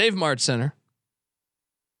 The Save Mart Center.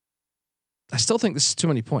 I still think this is too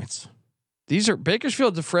many points. These are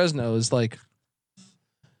Bakersfield to Fresno is like,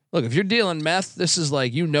 look, if you're dealing meth, this is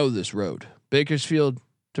like, this road. Bakersfield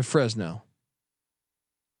to Fresno.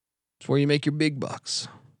 It's where you make your big bucks.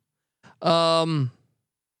 Give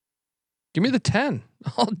me the 10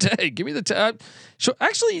 all day. Give me the 10. Should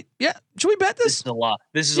we bet this?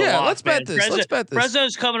 This is a lot. Let's bet this. Let's bet this.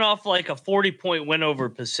 Fresno's coming off like a 40-point win over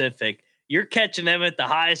Pacific. You're catching them at the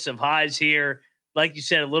highest of highs here. Like you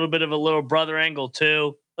said, a little bit of a little brother angle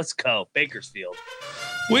too. Let's go Bakersfield.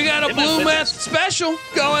 We got a Blue Meth special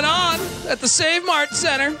going on at the Save Mart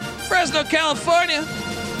Center, Fresno, California.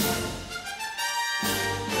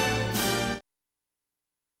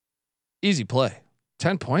 Easy play.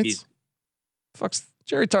 10 points. Easy. Fuck's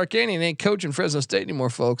Jerry Tarkanian ain't coaching Fresno State anymore,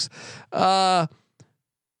 folks. Portland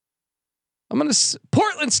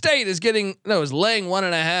State is laying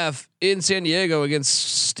 1.5 in San Diego against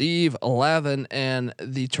Steve Lavin and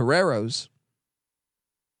the Toreros.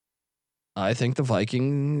 I think the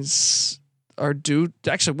Vikings are due.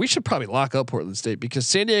 Actually, we should probably lock up Portland State because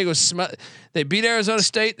San Diego they beat Arizona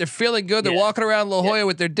State. They're feeling good. They're walking around La Jolla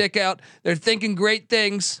with their dick out. They're thinking great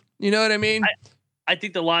things. You know what I mean? I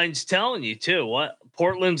think the line's telling you too. What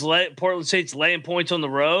Portland State's laying points on the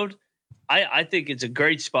road. I think it's a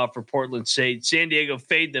great spot for Portland State. San Diego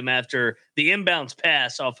fade them after the inbounds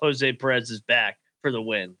pass off Jose Perez's back for the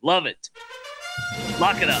win. Love it.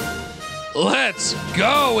 Lock it up. Let's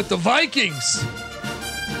go with the Vikings.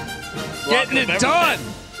 Getting it done.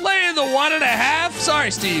 Laying the 1.5.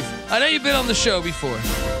 Sorry, Steve. I know you've been on the show before.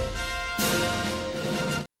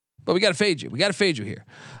 But we got to fade you. We got to fade you here.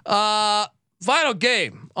 Final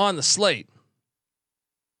game on the slate.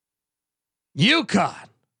 UConn.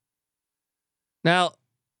 Now,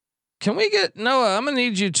 can we get Noah? I'm gonna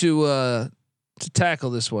need you to tackle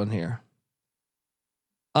this one here.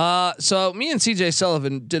 So me and CJ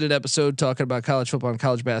Sullivan did an episode talking about college football and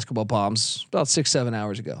college basketball bombs about 6-7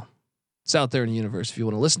 hours ago. It's out there in the universe if you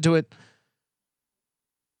want to listen to it.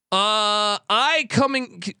 I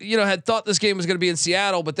had thought this game was going to be in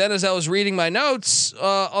Seattle, but then as I was reading my notes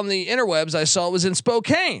on the interwebs, I saw it was in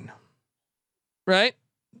Spokane. Right.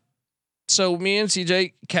 So me and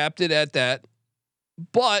CJ capped it at that.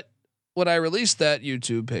 But when I released that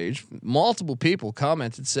YouTube page, multiple people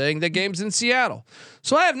commented saying the game's in Seattle.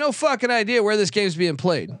 So I have no fucking idea where this game's being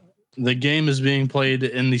played. The game is being played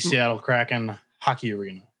in the Seattle Kraken hockey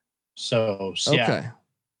arena. So Seattle. Okay.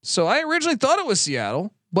 So I originally thought it was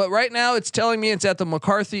Seattle, but right now it's telling me it's at the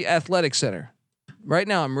McCarthy Athletic Center. Right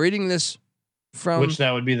now I'm reading this from which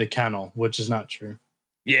that would be the Kennel, which is not true.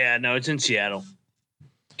 Yeah, no, it's in Seattle.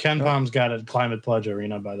 Ken Palm's got a Climate Pledge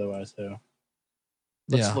Arena, by the way, too.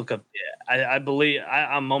 Let's look up. Yeah, I believe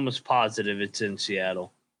I'm almost positive it's in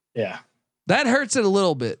Seattle. Yeah, that hurts it a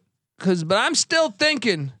little bit but I'm still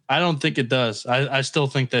thinking. I don't think it does. I still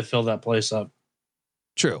think they fill that place up.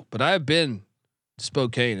 True, but I've been to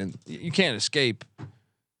Spokane and you can't escape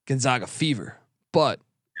Gonzaga fever. But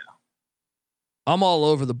I'm all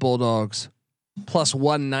over the Bulldogs. Plus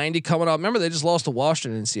 190 coming up. Remember they just lost to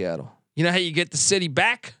Washington in Seattle. You know how you get the city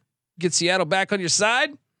back, get Seattle back on your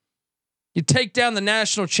side. You take down the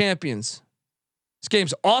national champions. This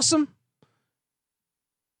game's awesome.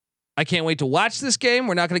 I can't wait to watch this game.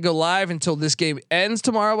 We're not going to go live until this game ends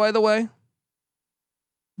tomorrow, by the way.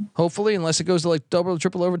 Hopefully, unless it goes to like double or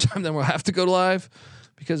triple overtime, then we'll have to go live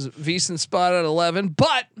because VSiN's spot at 11.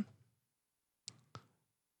 But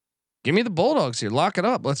give me the Bulldogs here. Lock it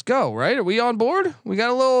up. Let's go. Right? Are we on board? We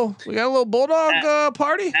got a little Bulldog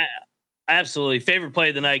party. Absolutely. Favorite play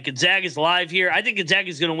of the night. Gonzaga's live here. I think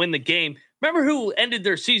Gonzaga's going to win the game. Remember who ended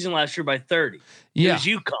their season last year by 30? Yeah. It was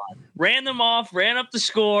UConn. Ran them off, ran up the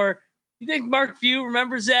score. You think Mark Few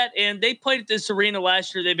remembers that? And they played at this arena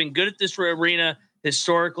last year. They've been good at this arena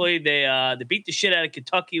historically. They beat the shit out of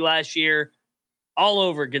Kentucky last year. All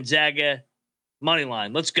over Gonzaga. Money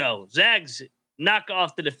line. Let's go. Zags knock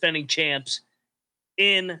off the defending champs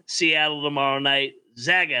in Seattle tomorrow night.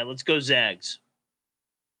 Zaga. Let's go Zags.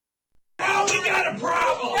 Now we got a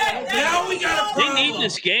problem. They need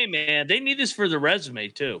this game, man. They need this for the resume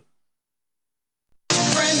too.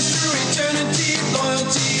 Friends through eternity,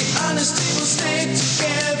 loyalty, honesty will stay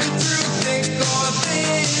together through thick or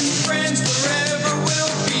thin. Friends forever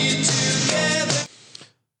will be together.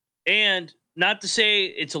 And not to say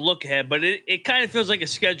it's a look ahead, but it kind of feels like a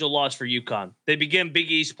schedule loss for UConn. They begin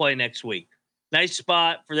Big East play next week. Nice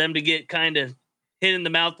spot for them to get kind of hit in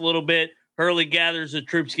the mouth a little bit. Hurley gathers the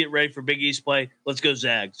troops, get ready for Big East play. Let's go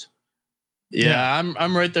Zags. Yeah,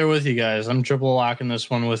 I'm right there with you guys. I'm triple locking this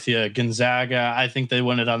one with you. Gonzaga, I think they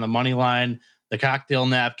win it on the money line. The cocktail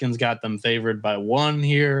napkins got them favored by 1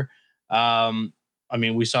 here. I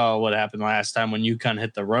mean, we saw what happened last time when UConn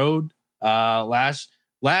hit the road.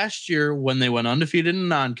 Last year when they went undefeated in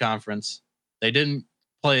non-conference, they didn't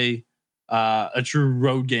play a true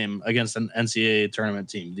road game against an NCAA tournament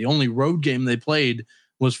team. The only road game they played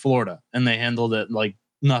was Florida, and they handled it like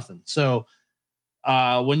nothing. So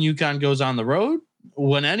when UConn goes on the road,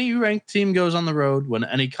 when any ranked team goes on the road, when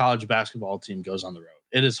any college basketball team goes on the road,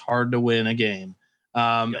 it is hard to win a game.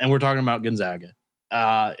 And we're talking about Gonzaga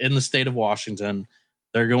in the state of Washington.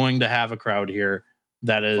 They're going to have a crowd here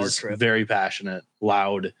that is very passionate,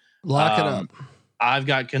 loud. Lock it up. I've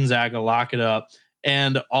got Gonzaga. Lock it up.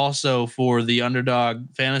 And also for the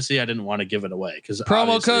underdog fantasy, I didn't want to give it away because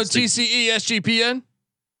promo code TCE SGPN.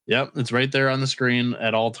 Yep, it's right there on the screen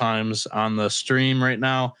at all times on the stream right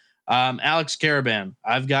now. Alex Caravan,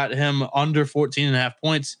 I've got him under 14.5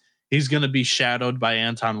 points. He's going to be shadowed by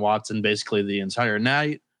Anton Watson basically the entire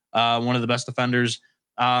night. One of the best defenders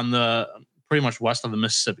on the pretty much west of the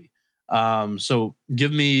Mississippi. So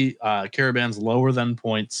give me Caravan's lower than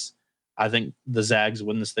points. I think the Zags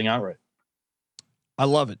win this thing outright. I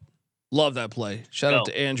love it. Love that play. Shout out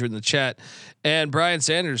to Andrew in the chat. And Brian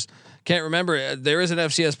Sanders. Can't remember. There is an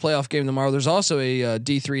FCS playoff game tomorrow. There's also a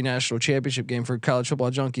D3 national championship game for college football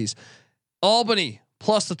junkies. Albany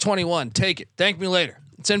plus the 21. Take it. Thank me later.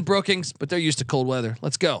 It's in Brookings, but they're used to cold weather.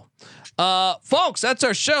 Let's go. Folks, that's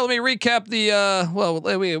our show. Let me recap the,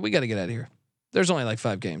 we got to get out of here. There's only like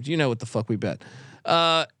 5 games. You know what the fuck we bet.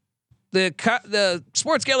 The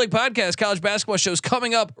Sports Gambling Podcast college basketball show is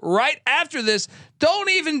coming up right after this. Don't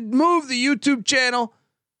even move the YouTube channel.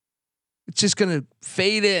 It's just gonna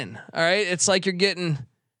fade in. All right. It's like you're getting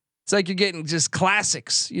just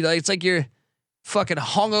classics. You know, it's like you're fucking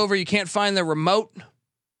hungover. You can't find the remote.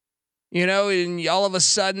 You know, and all of a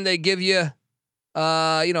sudden they give you,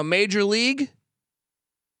 Major League,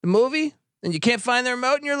 the movie, and you can't find the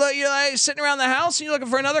remote, and you're like sitting around the house and you're looking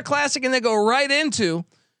for another classic, and they go right into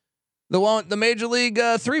the Major League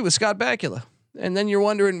 3 with Scott Bakula. And then you're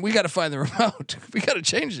wondering, we got to find the remote. We got to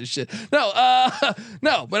change this shit. No,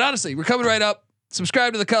 but honestly, we're coming right up.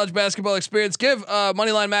 Subscribe to the College Basketball Experience. Give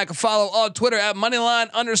Moneyline Mac a follow on Twitter at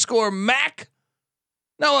Moneyline_Mac.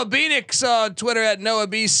 Noah Beanix on Twitter at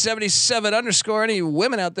NoahB77_. Any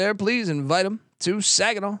women out there, please invite them to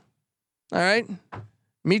Saginaw. All right.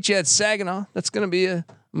 Meet you at Saginaw. That's going to be a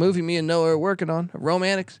movie me and Noah are working on. A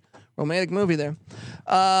romantic movie there.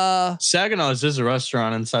 Saginaw's is a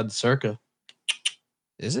restaurant inside the Circa.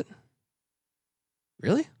 Is it?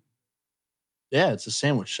 Really? Yeah, it's a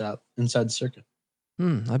sandwich shop inside the Circa.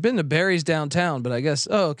 I've been to Barry's downtown, but I guess.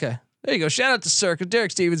 Oh, okay. There you go. Shout out to Circa.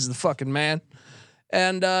 Derek Stevens is the fucking man.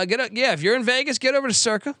 And if you're in Vegas, get over to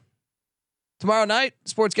Circa. Tomorrow night,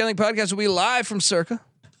 Sports Gambling Podcast will be live from Circa.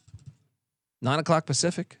 9:00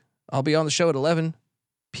 Pacific. I'll be on the show at 11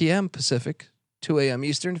 p.m. Pacific, 2 a.m.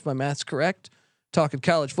 Eastern, if my math's correct. Talking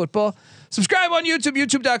college football. Subscribe on YouTube,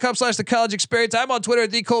 youtube.com/The College Experience. I'm on Twitter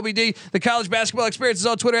at TheColbyD. The College Basketball Experience is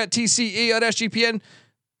on Twitter at TCE on SGPN.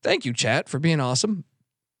 Thank you, chat, for being awesome.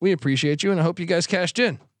 We appreciate you, and I hope you guys cashed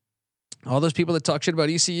in. All those people that talk shit about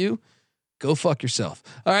ECU, go fuck yourself.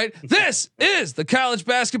 All right. This is the College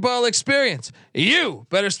Basketball Experience. You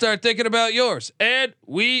better start thinking about yours. And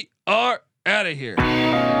we are out of here.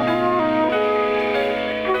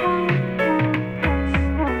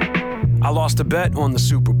 I lost a bet on the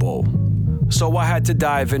Super Bowl, so I had to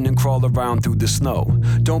dive in and crawl around through the snow.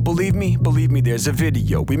 Don't believe me? Believe me, there's a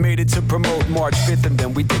video. We made it to promote March 5th and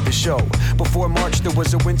then we did the show. Before March there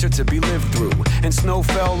was a winter to be lived through, and snow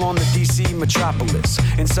fell on the DC metropolis.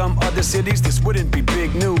 In some other cities this wouldn't be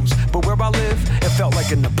big news, but where I live it felt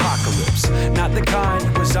like an apocalypse. Not the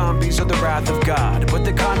kind with zombies or the wrath of God, but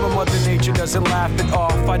the kind where Mother Nature doesn't laugh it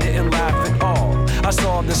off. I didn't laugh at all. I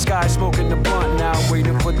saw the sky smoking the blunt, now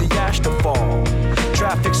waiting for the ash to fall.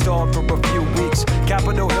 Traffic stalled for a few weeks.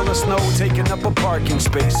 Capitol Hill of snow taking up a parking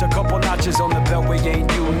space. A couple notches on the beltway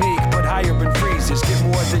ain't unique, but higher in freezes get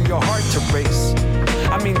more than your heart to race.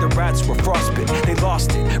 I mean the rats were frostbit, they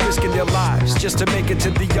lost it, risking their lives just to make it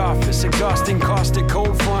to the office. Exhausting, caustic,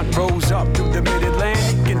 cold front rose up through the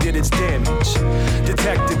mid-Atlantic and did its damage.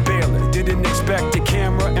 Detective Baylor didn't expect a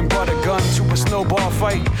camera and brought a gun to a snowball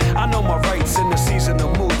fight. I know my rights in the season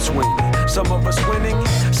of mood swing. Some of us winning,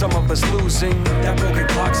 some of us losing. That broken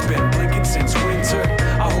clock's been blinking since winter.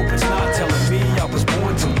 I hope it's not telling me I was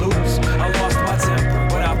born to lose. I lost my temper,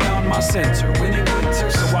 but I found my center. Winning winter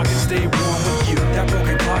so I can stay warm with you. That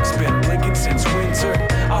broken clock's been blinking since winter.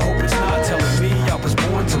 I hope it's not telling me I was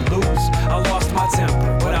born to lose. I lost my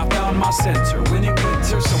temper, but I found my center. Winning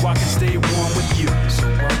winter so I can stay warm with you. So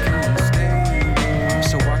I can stay warm,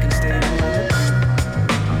 so I can stay warm.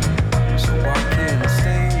 So I can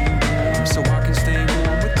stay warm, so I can stay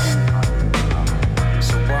warm with you.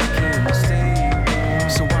 So I can stay warm,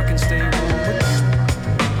 so I can stay warm with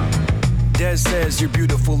you. Des says you're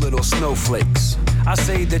beautiful little snowflakes. I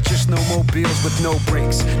say that you're snowmobiles with no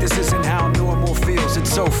brakes. This isn't how normal feels,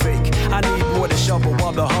 it's so fake. I need more to shovel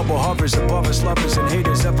while the Hubble hovers above us. Lovers and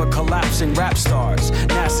haters of a collapsing rap stars.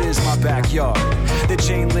 NASA is my backyard. The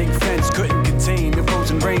chain link fence couldn't contain the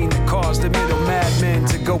frozen rain that caused the middle madmen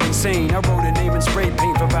to go insane. I wrote a name in spray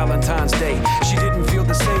paint for Valentine's Day. She didn't feel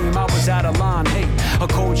the same, I was out of line. Hey, a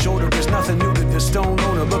cold shoulder is nothing new to the stone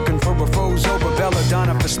owner. Looking for a froze over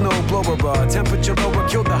belladonna for snow blower. Temperature lower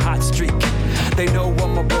killed the hot streak. They know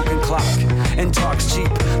I'm a broken clock and talk's cheap.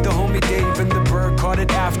 The homie Dave and the bird caught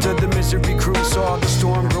it after. The misery crew saw the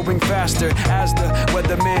storm growing faster as the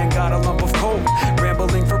weatherman got a lump of coal.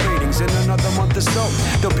 Rambling for ratings in another month or so.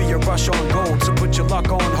 There'll be a rush on gold, so put your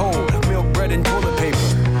luck on hold. Milk, bread, and toilet paper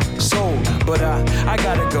sold, but I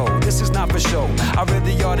gotta go. This is not for show. I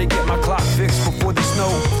really ought to get my clock fixed before the snow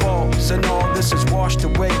falls and all this is washed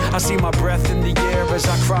away. I see my breath in the air as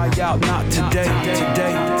I cry out, not today, today,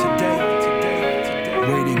 today, today, today.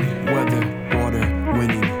 Waiting.